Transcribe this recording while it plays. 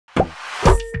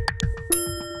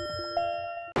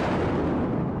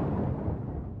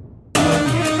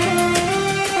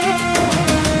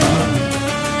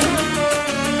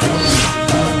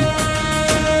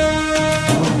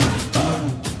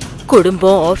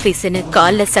குடும்பம் ஆபீஸ்னு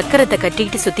கால்ல சக்கரத்தை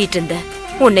கட்டிட்டு சுத்திட்டு இருந்த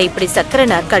உன்னை இப்படி சக்கர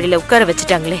நாற்காலியில உட்கார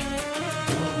வச்சுட்டாங்களே.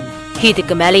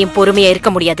 இதுக்கு மேலையும் பொறுமையா இருக்க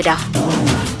முடியாதுடா.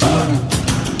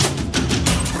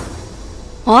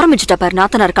 ஆரம்பிச்சுட்டா பாரு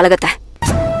நாத்தனார் கழகத்தை.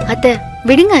 அத்தை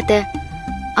விடுங்க அத்தை.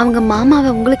 அவங்க மாமாவை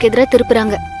உங்களுக்கு எதிராக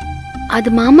திருப்புறாங்க. அது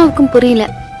மாமாவுக்கும் புரியல.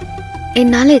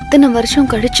 என்னால எத்தனை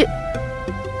வருஷம் கழிச்சு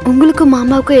உங்களுக்கும்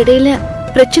மாமாவுக்கும் இடையில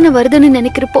பிரச்சனை வருதுன்னு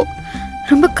நினைக்கிறப்போ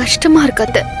ரொம்ப கஷ்டமா இருக்கு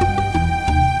அத்தை.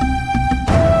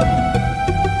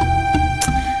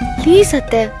 ப்ளீஸ்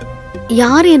அத்தை,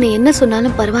 யாரு என்ன என்ன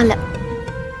சொன்னாலும் பரவாயில்ல,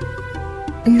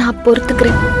 நான்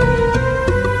பொறுத்துக்கிறேன்.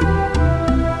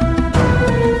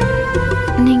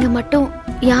 நீங்க மட்டும்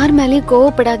யார் மேலயும்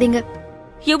கோவப்படாதீங்க.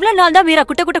 இவ்வளவு நாள் தான் மீரா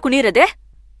குட்ட குட்ட குனிறது.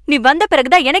 நீ வந்த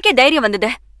பிறகுதான் எனக்கே தைரியம்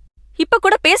வந்தது. இப்ப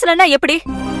கூட பேசலன்னா எப்படி?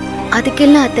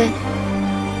 அதுக்கெல்லாம் அத்தை,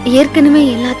 ஏற்கனவே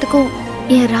எல்லாத்துக்கும்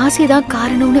என் ராசி தான்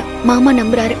காரணம்னு மாமா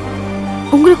நம்புறாரு.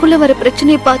 உங்களுக்குள்ள வர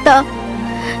பிரச்சனையை பார்த்தா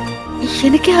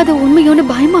எனக்கே அது உண்மையோன்னு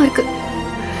பயமா இருக்கு.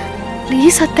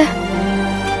 ப்ளீஸ் அத்தை.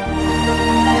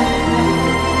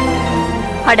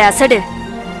 அட அசடு,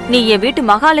 நீ என் வீட்டு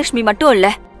மகாலட்சுமி மட்டும் இல்ல,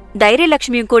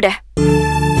 தைரியலட்சுமியும் கூட.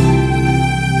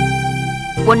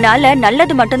 உன்னால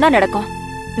நல்லது மட்டும்தான் நடக்கும்.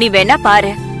 நீ வேணா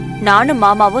பாரு, நானும்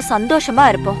மாமாவும் சந்தோஷமா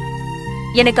இருப்போம்.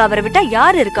 எனக்கு அவரை விட்டா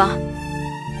யாரு இருக்கா?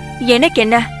 எனக்கு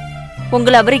என்ன,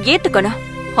 உங்களை அவரை ஏத்துக்கணும்.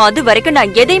 அது வரைக்கும்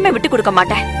நான் எதையுமே விட்டு கொடுக்க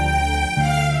மாட்டேன்.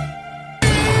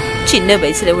 சின்ன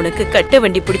வயசுல உனக்கு கட்ட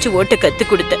வண்டி பிடிச்சு ஓட்ட கத்து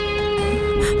கொடுத்த.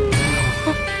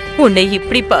 உன்னை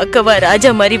இப்படி பார்க்கவா ராஜா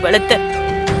மாதிரி வளர்த்த.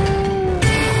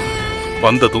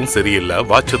 வந்ததும் சரியில்லை,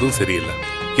 வாச்சதும் சரியில்லை.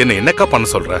 என்னக்கா பண்ண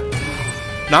சொல்ற?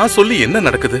 நான் சொல்லி என்ன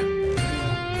நடக்குது?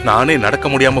 நானே நடக்க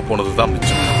முடியாம போனதுதான்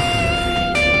மிச்சம்.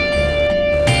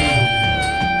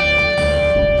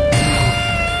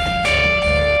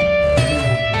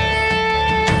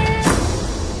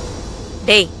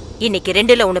 டேய், இன்னைக்கு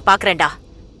ரெண்டுல ஒண்ணு பாக்குறேன்டா.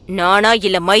 நானா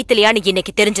இல்ல மைத்திலியான்னு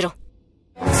இன்னைக்கு தெரிஞ்சிரும்.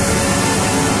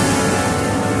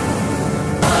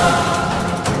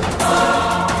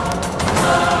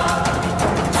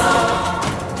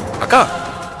 அக்கா,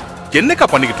 என்னக்கா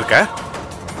பண்ணிக்கிட்டு இருக்க?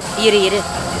 இரு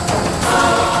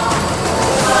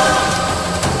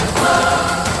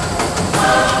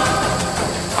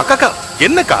அக்கா,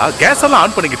 என்னக்கா கேஸ் எல்லாம்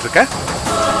ஆன் பண்ணிக்கிட்டு இருக்க?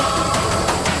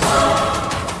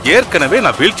 ஏற்கனவே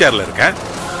நான் வீல் சேர்ல இருக்கேன்.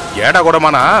 ஏடா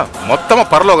கூடமானா மொத்தமா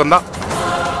பரலோகம் தான்.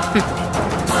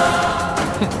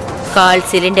 கால்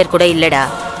சிலிண்டர் கூட இல்லடா.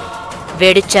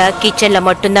 வெடிச்சா கிச்சன்ல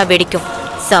மட்டும்தான் வெடிக்கும்.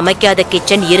 சமைக்காத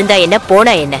கிச்சன் இருந்தா என்ன,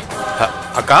 போனா என்ன?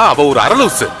 அக்கா, அவ ஒரு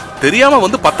அரலூசு. தெரியாம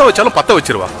வந்து பத்த வச்சாலும் பத்த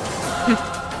வச்சிருவா.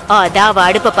 அதான் அவ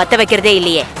அடுப்ப பத்த வைக்கிறதே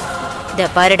இல்லையே. இத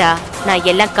பாருடா, நான்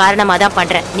எல்லாம் காரணமா தான்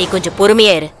பண்றேன். நீ கொஞ்சம்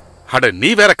பொறுமையா இரு. அட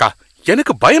நீ வேறக்கா,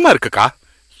 எனக்கு பயமா இருக்குக்கா.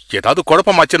 ஏதாவது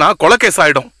குழப்பமாச்சுன்னா கொலைகேஸ்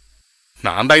ஆயிடும்.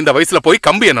 நான் தான் இந்த வயசுல போய்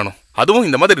கம்பி எண்ணணும், அதுவும்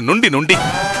இந்த மாதிரி நுண்டி நுண்டி.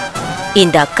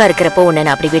 இந்த அக்கா இருக்கிறப்போ உன்னை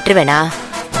நான் அப்படி விட்டுருவேனா?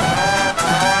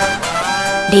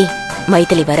 டேய்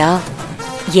மைத்திலி வரா,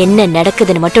 என்ன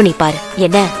நடக்குதுன்னு மட்டும் நீ பாரு.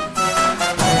 என்ன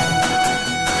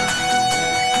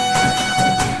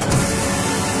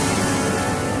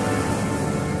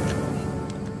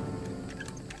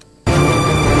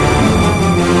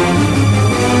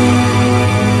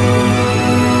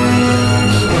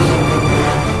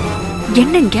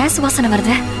என்ன கேஸ் வாசனை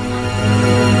வருது?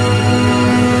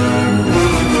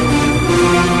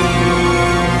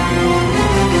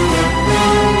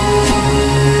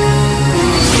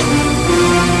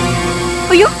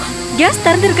 ஐயோ, கேஸ்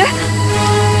திறந்திருக்க.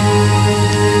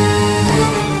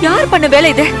 யார் பண்ண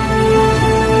வேலை இது?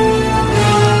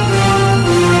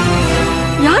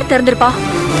 யார் திறந்திருப்பா?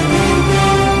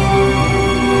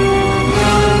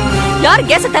 யார்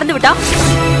கேஸ திறந்து விட்டா?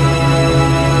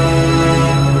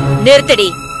 நிறுத்தடி.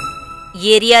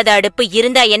 எரியாத அடுப்பு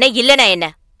இருந்தா என்ன, இல்லனா என்ன?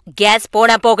 கேஸ்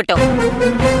போனா போகட்டும்.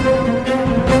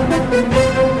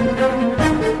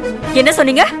 என்ன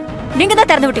சொன்னீங்க? நீங்க தான்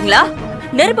திறந்து விட்டீங்களா?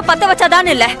 நெருப்பு பத்த வச்சாதான்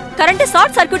இல்ல, கரண்ட்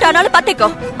ஷார்ட் சர்க்யூட் ஆனாலும்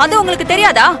பத்திக்கும். அது உங்களுக்கு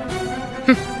தெரியாதா?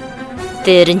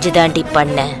 தெரிஞ்சுதாண்டி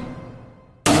பண்ண.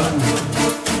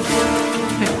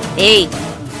 ஏய்,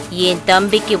 என்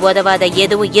தம்பிக்கு உதவாத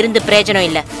எதுவும் இருந்து பிரயோஜனம்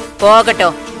இல்ல,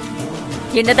 போகட்டும்.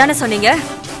 என்னதானே சொன்னீங்க?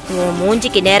 உன்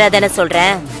மூஞ்சிக்கு நேரா தானே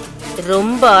சொல்றேன்.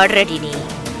 ரொம்ப ஆடுறடி நீ.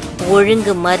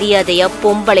 ஒழுங்கு மரியாதையா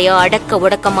பொம்பளையா அடக்க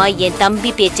உடக்கமா என் தம்பி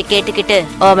பேச்சு கேட்டுக்கிட்டு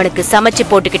அவனுக்கு சமைச்சு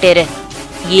போட்டுக்கிட்டே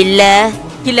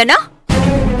இல்லனா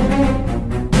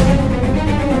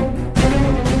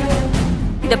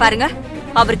இத பாருங்க,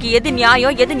 அவருக்கு எது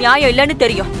நியாயம் எது நியாயம் இல்லன்னு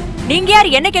தெரியும். நீங்க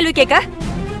யார் என்ன கேள்வி கேட்க?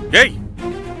 ஏய்,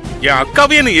 என்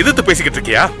அக்காவையே நீ எதிர்த்து பேசிக்கிட்டு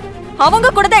இருக்கியா?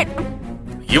 அவங்க கூட தான்.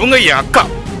 இவங்க என் அக்கா.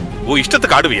 ஓ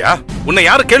இஷ்டத்துக்கு ஆடுவியா? உன்னை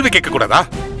யாரும் கேள்வி கேட்க கூடாதா?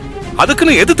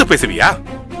 அதுக்குன்னு எதிர்த்து பேசுவியா?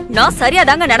 நான் சரியா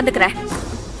தாங்க நடந்துக்கிறேன்.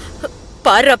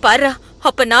 பாருடா பாருடா,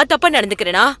 அப்ப நான் தப்பா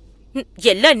நடந்துக்கிறேனா?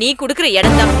 எல்லாம் நீ குடுக்குற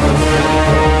இடம் தான்.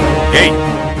 ஏய்,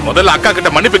 முதல்ல அக்கா கிட்ட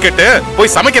மன்னிப்பு கேட்டு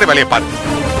போய் சமைக்கிற வேலையை பாரு.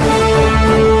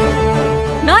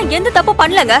 நான் எந்த தப்பு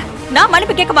பண்ணலங்க. நான்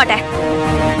மன்னிப்பு கேட்க மாட்டேன்.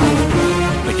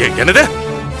 என்னது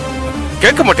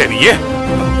கேட்க மாட்டேன்? நீ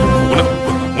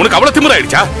உனக்கு அவ்வளவு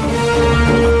திமிராயிடுச்சா?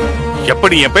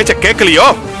 எப்படி என் பேச்ச கேட்கலையோ,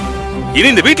 இனி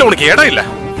இந்த வீட்டுல உனக்கு இடம் இல்ல.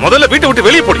 முதல்ல வீட்டை விட்டு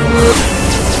வெளியே போடி.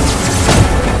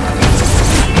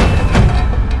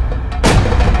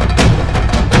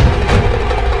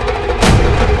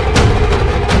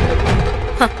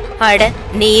 அட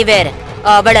நீ வேற,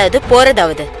 அவளாவது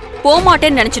போறதாவது.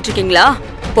 போமாட்டேன்னு நினைச்சிட்டு இருக்கீங்களா?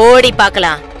 போடி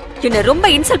பாக்கலாம். என்ன ரொம்ப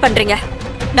இன்சல்ட் பண்றீங்க.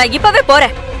 நான் இப்பவே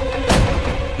போறேன்.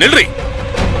 நில்றி.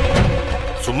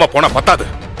 சும்மா போனா பத்தாது.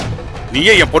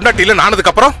 நீயே என் பொண்டாட்டியில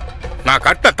நானதுக்கு அப்புறம் நான்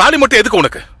கட்ட தாலி மட்டும் எதுக்கு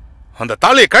உனக்கு? அந்த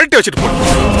தாலியை கழட்டி வச்சுட்டு போ.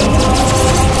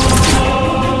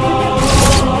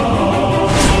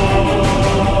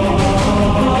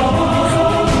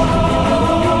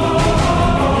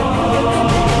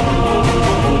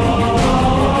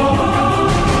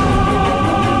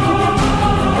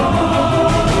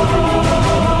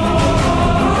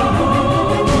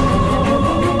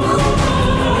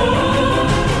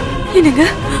 என்னங்க?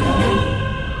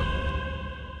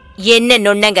 என்ன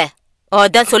நொன்னங்க?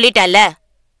 அதான் சொல்லிட்டல,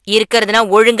 இருக்கிறதுனா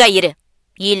ஒழுங்கா இரு,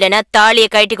 இல்லனா தாலியை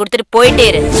கட்டி கொடுத்துட்டு போயிட்டே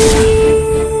இரு.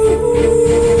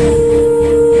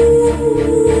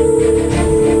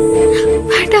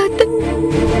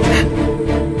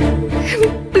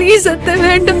 ப்ளீஸ் அத்தை,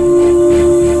 வேண்டாம்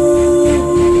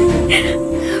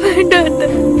வேண்டாம் அத்தை.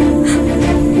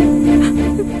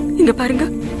 இங்க பாருங்க,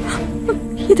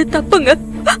 இது தப்புங்க.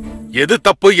 எது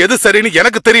தப்பு எது சரின்னு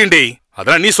எனக்கு தெரியும்டி.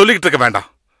 அதெல்லாம் நீ சொல்லிக்கிட்டு இருக்க வேண்டாம்.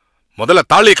 முதல்ல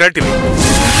தாலியை கழட்டி வை.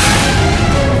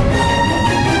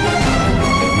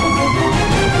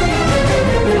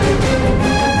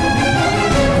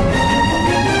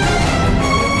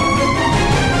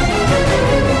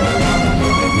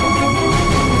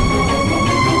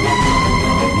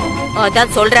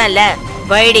 அதான் சொல்றேன்ல,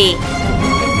 வைடி.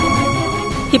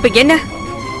 இப்ப என்ன?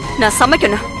 நான்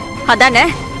சமைக்கணும் அதானே?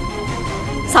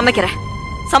 சமைக்கிறேன்,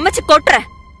 சமைச்சு கொட்டுறேன்.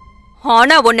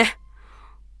 ஆனா ஒண்ணு,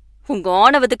 உங்க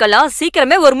ஆணவத்துக்கெல்லாம்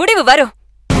சீக்கிரமே ஒரு முடிவு வரும்.